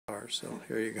so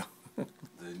here you go.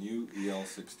 The new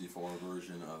EL64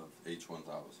 version of H1000.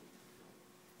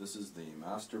 This is the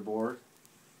master board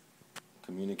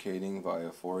communicating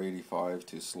via 485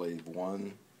 to slave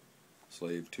 1,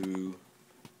 slave 2,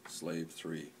 slave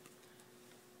 3.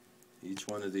 Each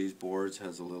one of these boards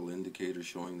has a little indicator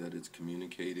showing that it's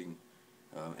communicating,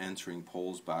 answering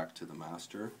polls back to the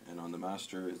master, and on the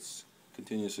master it's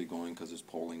continuously going because it's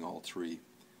polling all three.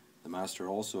 The master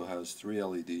also has 3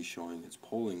 LEDs showing it's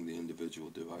polling the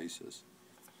individual devices.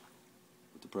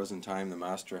 At the present time the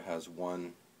master has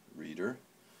one reader.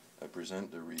 I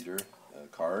present the reader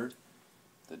card.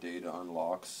 The data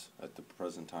unlocks. At the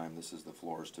present time this is the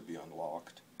floors to be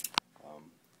unlocked.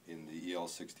 In the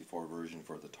EL64 version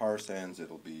for the tar sands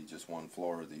it'll be just one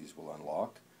floor of these will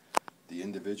unlock. The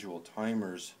individual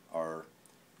timers are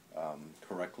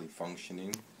correctly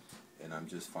functioning, and I'm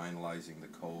just finalizing the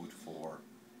code for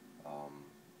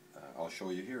I'll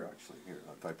show you here actually. Here,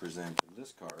 if I present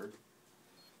this card,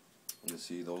 you'll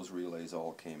see those relays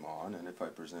all came on, and if I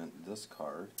present this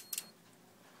card,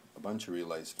 a bunch of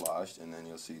relays flashed, and then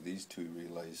you'll see these 2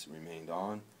 relays remained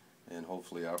on, and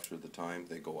hopefully after the time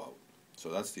they go out. So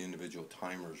that's the individual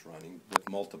timers running with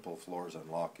multiple floors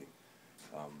unlocking.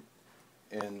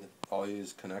 And all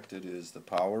is connected is the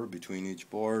power between each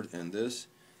board and this.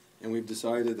 And we've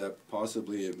decided that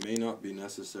possibly it may not be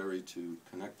necessary to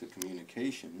connect the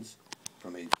communications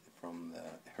from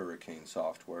the Hurricane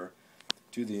software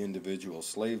to the individual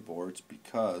slave boards,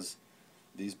 because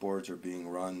these boards are being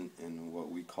run in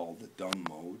what we call the dumb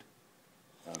mode,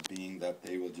 being that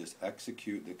they will just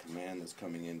execute the command that's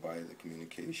coming in via the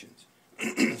communications.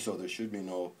 So there should be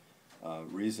no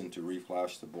reason to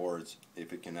reflash the boards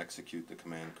if it can execute the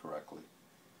command correctly.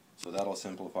 So that'll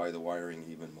simplify the wiring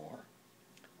even more.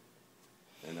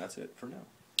 And that's it for now.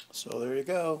 So there you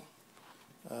go.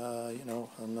 You know,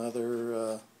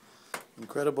 another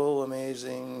incredible,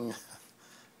 amazing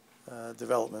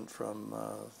development from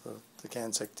the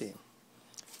CanSec team.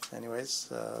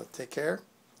 Anyways, take care.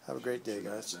 Have a great day,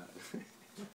 guys.